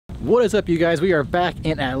What is up, you guys? We are back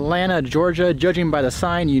in Atlanta, Georgia. Judging by the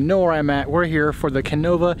sign, you know where I'm at. We're here for the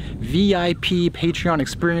Kinova VIP Patreon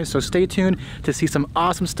experience, so stay tuned to see some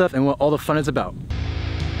awesome stuff and what all the fun is about.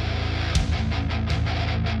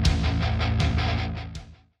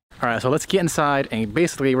 All right, so let's get inside, and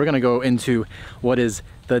basically we're gonna go into what is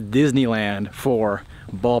the Disneyland for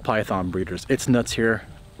ball python breeders. It's nuts here.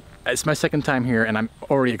 It's my second time here, and I'm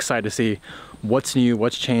already excited to see what's new,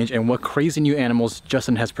 what's changed, and what crazy new animals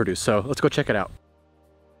Justin has produced. So let's go check it out.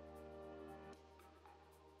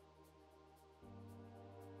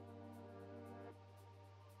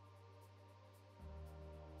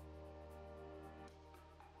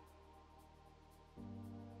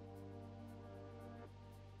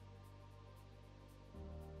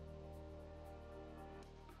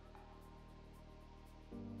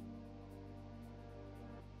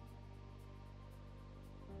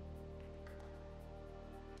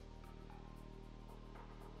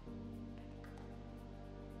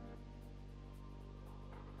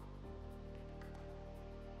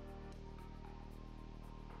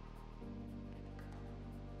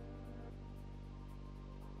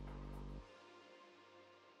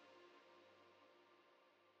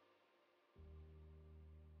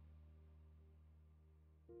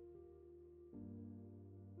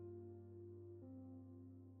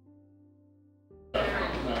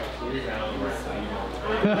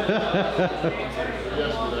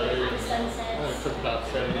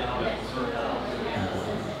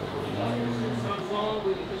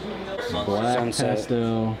 Black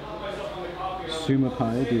pastel, Suma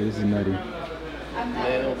pie, dude, this is nutty.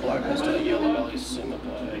 Male black pastel yellow belly Suma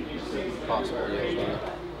pie, possible yellow belly.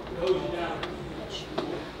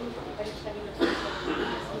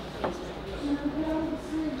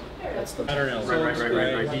 That's the pattern element.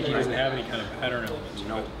 Right. DG doesn't have any kind of pattern elements.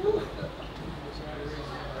 No.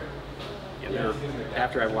 Yeah,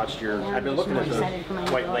 after I watched your, I've been looking at the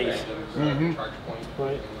white lace,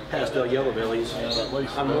 pastel yellow bellies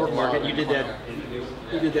on Morph Market. You did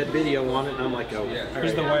that video on it, and I'm like, oh.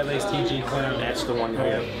 Here's the white lace TG clown. That's the one.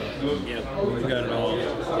 Yeah. We've got it all.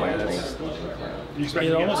 Yeah, that's. You expect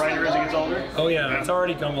to get brighter as it gets older? Oh yeah, it's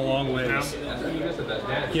already come a long way.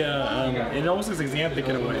 Yeah, it almost looks xanthic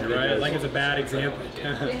in a way, right? Like it's a bad xanthic.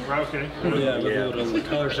 Okay. Yeah, with a little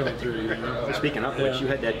color showing through. You know? Speaking of which, you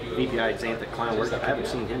had that VPI xanthic clown. I haven't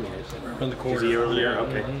seen him yet. From the corner. Is he over there?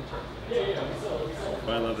 Okay.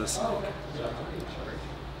 I love this snake.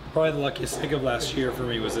 Probably the luckiest snake of last year for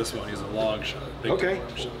me was this one. He's a long shot. Big Okay.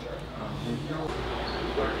 long shot.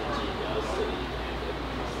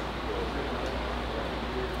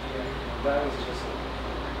 That was just.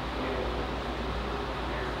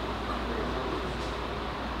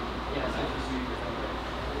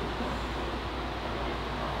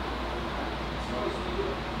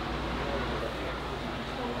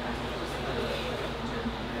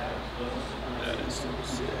 That is so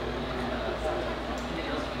sick.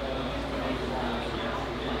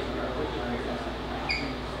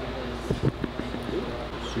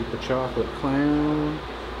 Super chocolate clown.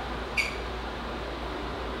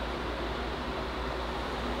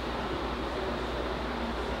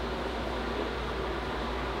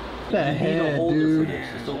 The head, dude.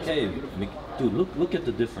 It's okay. Dude, look at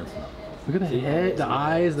the difference now. Look at the head, the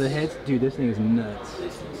eyes, the head. Dude, this thing is nuts.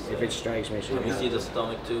 If it strikes me, Let me see the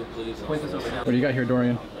stomach too, please. What do you got here,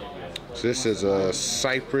 Dorian? So this is a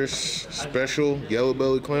Cypress special yellow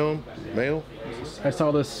belly clown, male. I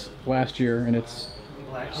saw this last year, and it's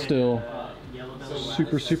still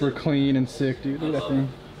super clean and sick, dude. Look at that thing.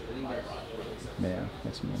 Man,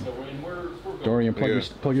 that's mean. Dorian,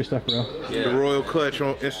 plug your stuff, bro. The Royal Clutch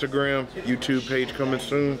on Instagram, YouTube page coming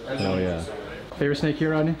soon. Oh yeah. Favorite snake here,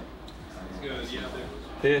 Rodney?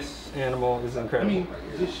 This animal is incredible.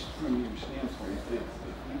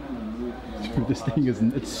 Dude, this thing is,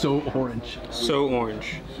 it's so orange. So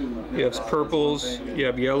orange. You have purples, you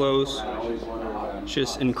have yellows.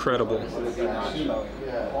 Just incredible.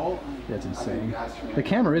 That's insane. The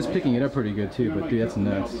camera is picking it up pretty good too, but dude, that's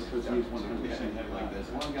nuts.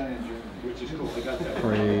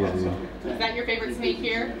 Crazy. Is that your favorite snake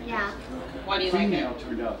here? Yeah. Why do you like it?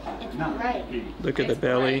 It's bright. Look at the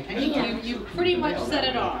belly. I think you pretty much set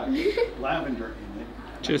it off.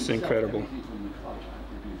 Just incredible.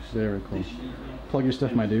 Very cool. Plug your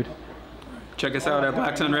stuff, my dude. Check us out at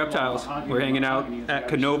Black Sun Reptiles. We're hanging out at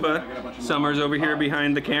Kinova. Sommers over here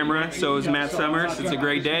behind the camera. So is Matt Sommers. It's a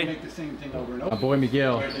great day. My boy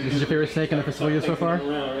Miguel. This is your favorite snake in the facility so far?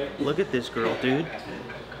 Look at this girl, dude.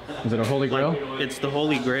 Is it a holy grail? Like, it's the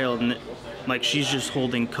holy grail, and like she's just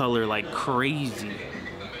holding color like crazy.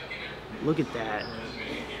 Look at that.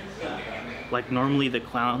 Like normally the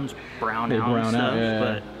clowns brown out and stuff,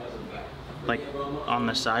 but like on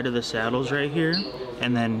the side of the saddles right here,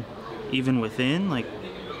 and then even within, like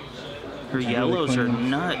her yellows are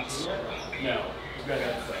nuts.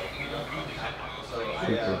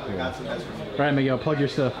 Super cool. All right, Miguel, plug your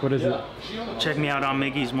stuff. What is it? Check me out on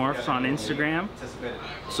Miggy's Morphs on Instagram.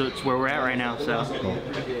 So it's where we're at right now. So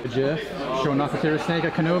Jeff, showing off the favorite snake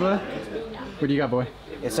at Kinova. What do you got, boy?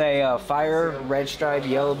 It's a fire, red stripe,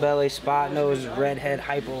 yellow belly, spot nose, redhead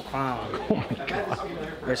hypo clown. Oh my god.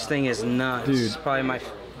 This thing is nuts. Dude. It's probably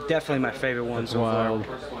definitely my favorite one so Wild.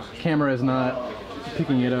 far. Camera is not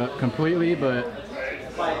picking it up completely, but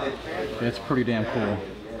it's pretty damn cool.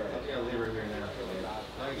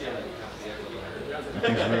 That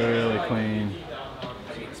thing's really clean.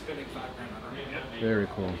 Very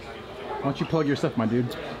cool. Why don't you plug your stuff, my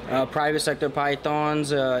dude? Private Sector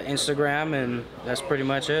Pythons, Instagram, and that's pretty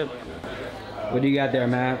much it. What do you got there,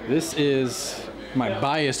 Matt? This is my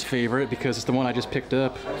biased favorite because it's the one I just picked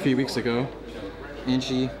up a few weeks ago.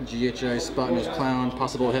 Inchy, GHI, spot nose clown,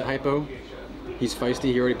 possible hit hypo. He's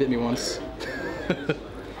feisty, he already bit me once.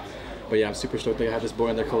 But yeah, I'm super stoked they have this boy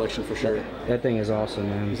in their collection for sure. That thing is awesome,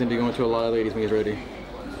 man. He's gonna be going to a lot of ladies when he's ready.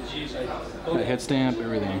 That head stamp,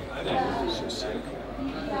 everything. So sick.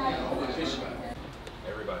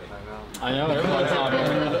 I know, everybody's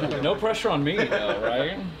on here. No pressure on me though,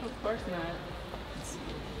 right? Of course not.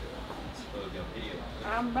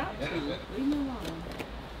 I'm about to. Leave me alone.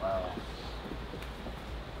 Wow.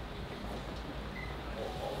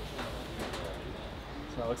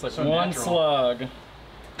 So it looks like one natural. Slug.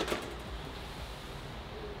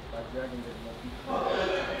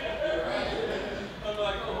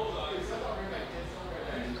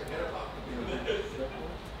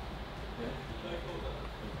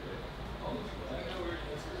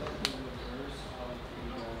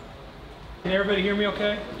 Can everybody hear me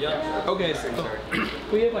okay? Yeah. Okay, so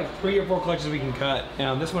we have like 3 or 4 collections we can cut.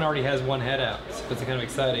 This one already has one head out, so it's kind of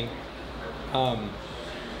exciting.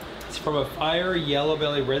 It's from a fire yellow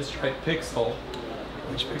belly red stripe pixel,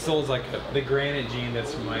 which pixel is like the granite gene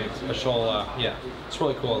that's my special, yeah, it's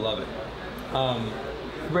really cool, I love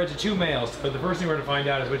it. Bred to 2 males, but the first thing we're going to find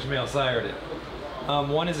out is which male sired it.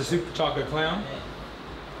 One is a super chocolate clown.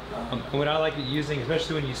 And what I like using,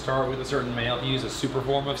 especially when you start with a certain male, if you use a super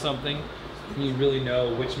form of something, you really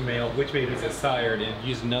know which baby is sired, and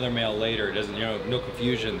use another male later. It doesn't, no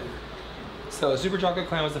confusion there. So super chocolate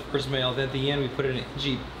clown was the first male. Then at the end we put in an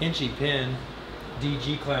inchy pin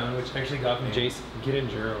DG clown, which I actually got from Jason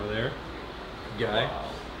Gittinger over there, good guy.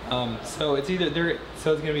 So it's either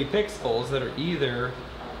so it's gonna be pixels that are either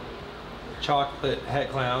chocolate het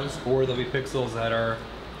clowns, or there'll be pixels that are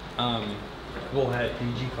full het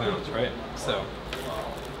DG clowns, right? So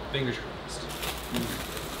fingers crossed.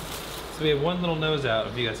 So we have one little nose out,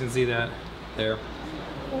 if you guys can see that there.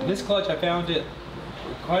 This clutch, I found it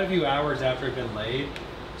quite a few hours after it had been laid.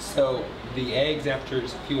 So the eggs after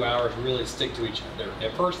just a few hours really stick to each other.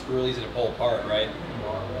 At first it's really easy to pull apart, right?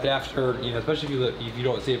 But after, especially if you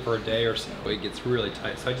don't see it for a day or so, it gets really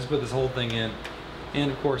tight. So I just put this whole thing in,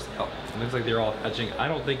 and of course it looks like they're all hatching. I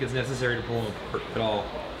don't think it's necessary to pull them apart at all.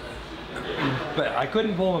 But I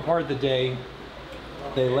couldn't pull them apart the day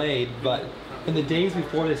they laid, but in the days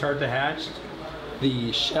before they start to hatch,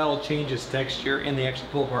 the shell changes texture and they actually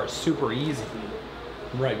pull apart super easy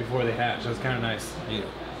right before they hatch. So it's kind of nice.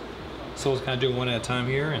 So we'll kind of do one at a time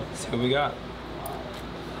here and see what we got.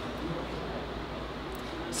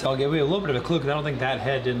 So I'll give you a little bit of a clue because I don't think that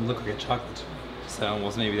head didn't look like a chocolate to me. So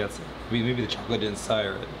maybe the chocolate didn't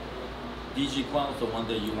sire it. DG Clown's the one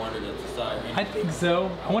that you wanted it to sire. I think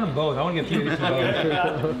so. I want them both. I want to get 3 of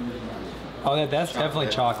both. Oh, that's definitely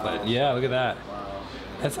chocolate. Yeah, look at that.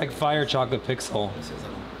 That's like fire chocolate pixel.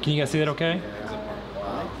 Can you guys see that okay?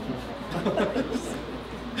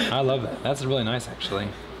 I love that. That's really nice, actually.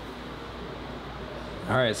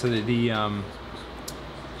 All right, so the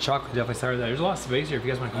chocolate definitely started there. There's a lot of space here if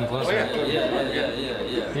you guys want to come closer.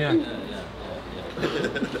 Yeah.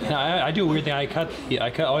 I do a weird thing.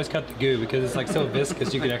 I always cut the goo because it's like so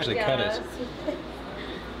viscous you can actually cut it.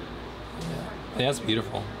 Yeah, that's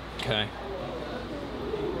beautiful. Okay.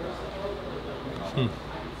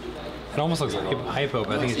 It almost looks like hypo,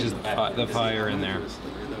 but I think it's just the fire in there.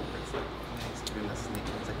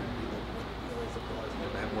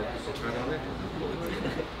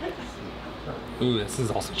 Ooh, this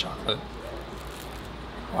is also chocolate.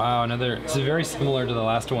 Wow, this is very similar to the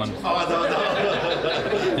last one.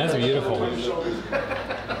 That's beautiful.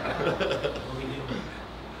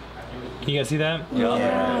 Can you guys see that?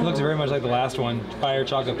 Yeah. It looks very much like the last one. Fire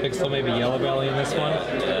chocolate pixel, maybe yellow belly in this one.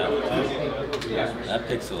 Yeah. That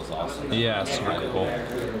pixel is awesome. Yeah, super cool.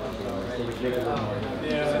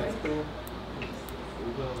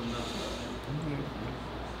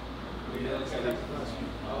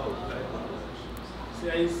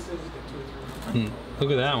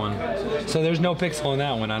 Look at that one. So there's no pixel in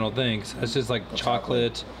that one, I don't think. So it's just like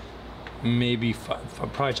chocolate, maybe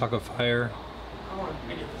probably chocolate fire.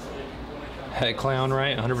 Head clown,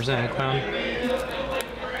 right? 100% head clown.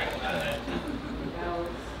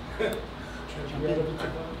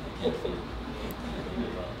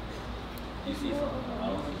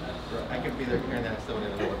 I could be there carrying that still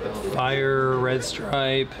even know what the hell. Fire, red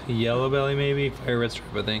stripe, yellow belly maybe. Fire, red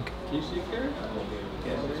stripe, I think.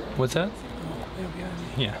 What's that?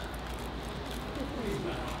 Yeah.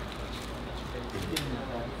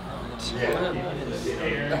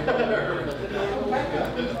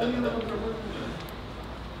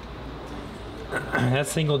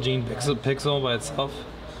 That's single gene pixel by itself,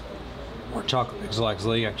 or chocolate pixel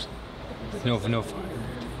actually. No fire.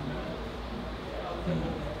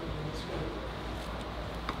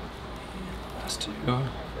 Last two.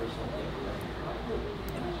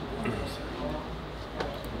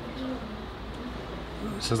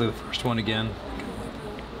 This is like the first one again.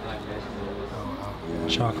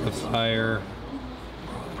 Chocolate fire.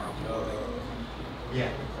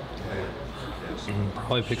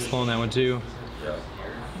 Probably pixel on that one too.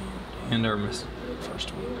 And our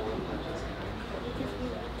first one.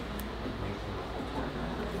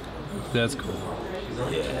 That's cool.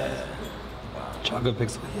 Yeah. Chocolate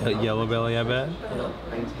pixel, yellow belly, I bet.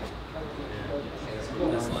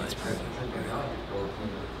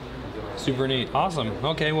 Super neat. Awesome.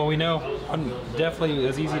 Okay, well we know. Definitely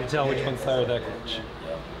it's easy to tell which one's fire that glitch.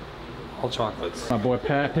 All chocolates. My boy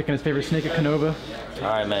Pat picking his favorite snake at Kinova. All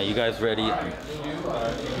right, man. You guys ready?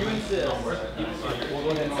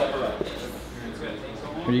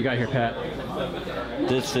 What do you got here, Pat?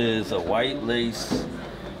 This is a white lace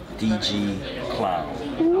DG clown.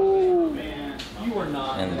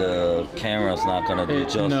 And the camera's not gonna do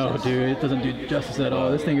justice. No, dude, it doesn't do justice at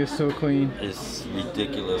all. This thing is so clean. It's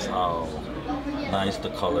ridiculous how nice the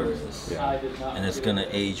color is. And it's gonna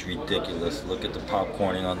age ridiculous. Look at the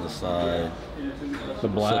popcorning on the side. The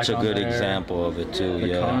black Such a good there. example of it too,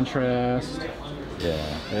 The contrast. Yeah.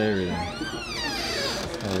 Everything.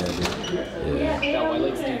 Yeah.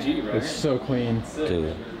 It's so clean.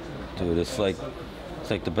 Dude, it's like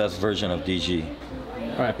the best version of DG.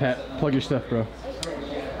 All right, Pat, plug your stuff, bro.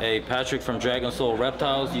 Hey, Patrick from Dragon Soul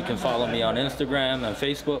Reptiles. You can follow me on Instagram and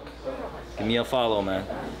Facebook. Give me a follow, man.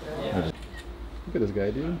 Look at this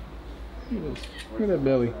guy, dude. Look at this. Look at that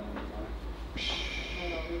belly.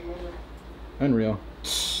 Unreal.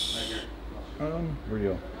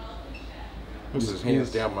 Unreal. This is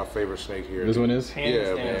hands down my favorite snake here. This one is?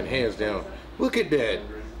 Yeah, man, hands down. Look at that.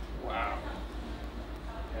 Wow.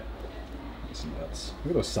 That's nuts.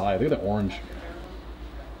 Look at those sides. Look at that orange.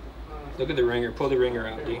 Look at the ringer. Pull the ringer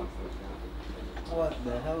out, D. What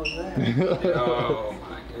the hell is that? Oh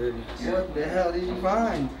my goodness. What the hell did you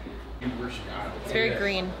find? It's very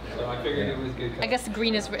green. So I figured it was good. I guess the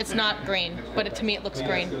green is, it's not green, but to me it looks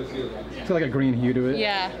green. It's got like a green hue to it.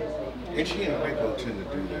 Yeah. And she and Michael tend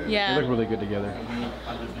to do that. Yeah. They look really good together.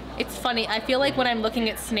 It's funny, I feel like when I'm looking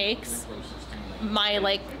at snakes, my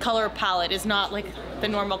like color palette is not like the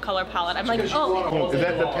normal color palette. I'm like, oh. Is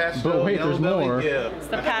that the pastel? But wait, there's more. Yeah. It's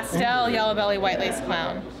the pastel yellow belly white lace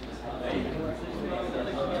clown.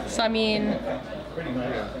 So I mean, pretty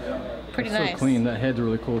It's nice. so clean. That head's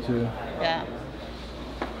really cool too. Yeah.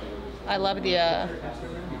 I love the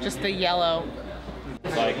just the yellow.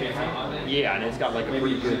 Like, yeah, and it's got like a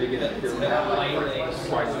pretty good.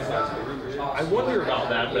 I wonder about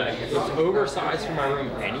that, but it's oversized for my room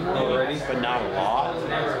anyway, but not a lot,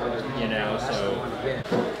 you know. So.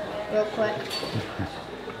 Real quick.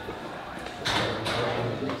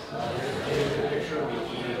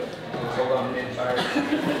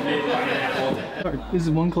 This is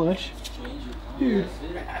one clutch. Dude.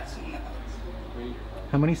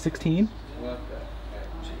 How many? 16?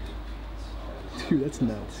 Dude, that's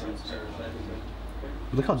nuts.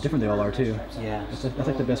 Look how different they all are too. Yeah. That's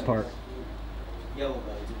like the best part.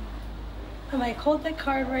 I'm like, hold that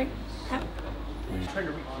card right. I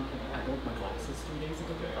broke my glasses 2 days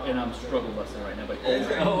ago, and I'm struggle busting right now. But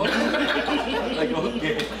like,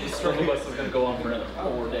 okay, the struggle bus is gonna go on for another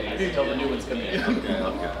 4 days until the new one's coming in.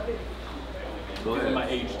 Okay. Go ahead. My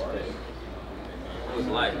age today. It was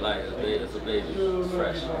light. It's a baby. It's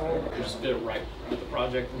fresh. We just fit it right with the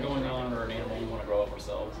project going on, or an animal we want to grow up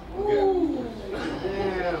ourselves. Ooh.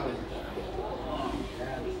 Damn.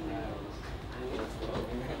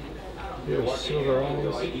 Yeah, silver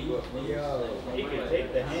eyes. He can take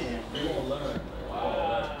the hand. You won't learn.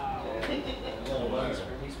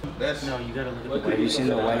 No, you gotta look at the Have you seen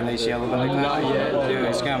the white lace yellow belly clown? Not yet. Dude,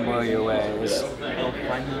 it's gonna blow you away.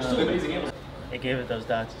 It gave it those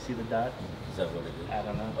dots. You see the dot? Is that what it is? I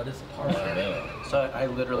don't know. What is the partial male? So I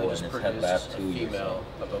literally Oh, just and it's had produced back a too, you female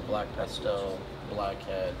of a black pastel,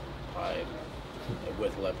 blackhead pied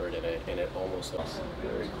with leopard in it, and it almost looks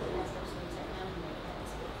very cool.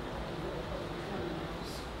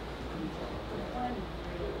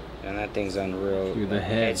 And that thing's unreal. Dude, the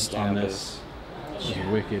head on stamp this is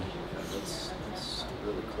wicked. It's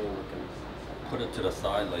really cool looking. Put it to the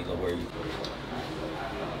side like where you put it.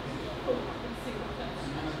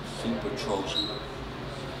 Super Trojan.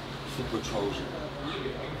 Super Trojan.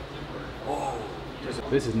 Whoa.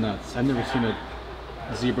 This is nuts. I've never seen a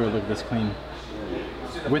zebra look this clean.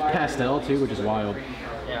 With pastel too, which is wild.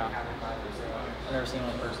 Yeah. I've never seen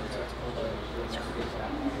one in person, so it's cool.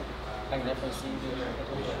 I can definitely see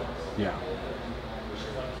you. Yeah.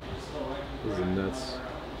 This is nuts.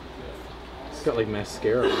 It's got like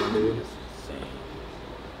mascara on, dude.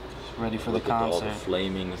 Ready for Look the at all the concert.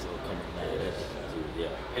 flamings that come from that. Yeah,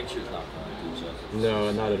 picture's not gonna do justice.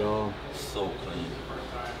 No, not at all. So clean.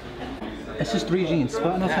 It's just 3 jeans.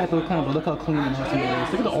 Spot no type of clown, but look how clean and healthy it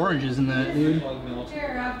is. Look at the oranges in that, dude.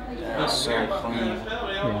 It's so clean.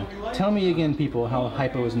 Yeah. Tell me again, people, how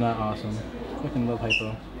hypo is not awesome. I fucking love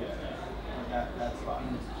hypo.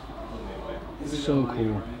 So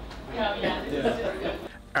cool.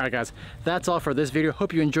 Alright guys, that's all for this video.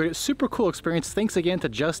 Hope you enjoyed it. Super cool experience. Thanks again to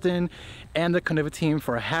Justin and the Kinova team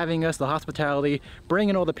for having us, the hospitality,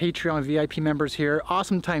 bringing all the Patreon VIP members here.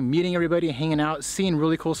 Awesome time meeting everybody, hanging out, seeing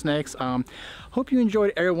really cool snakes. Hope you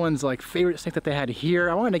enjoyed everyone's like favorite snake that they had here.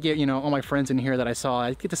 I wanted to get, you know, all my friends in here that I saw.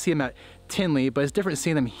 I get to see them at Tinley, but it's different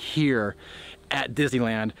seeing them here at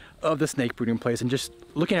Disneyland of the snake breeding place and just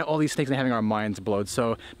looking at all these snakes and having our minds blown.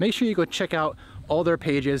 So make sure you go check out all their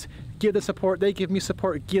pages, give the support, they give me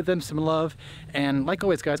support, give them some love. And like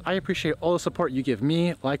always guys, I appreciate all the support you give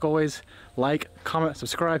me. Like always, like, comment,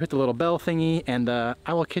 subscribe, hit the little bell thingy, and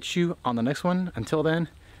I will catch you on the next one. Until then,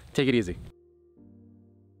 take it easy.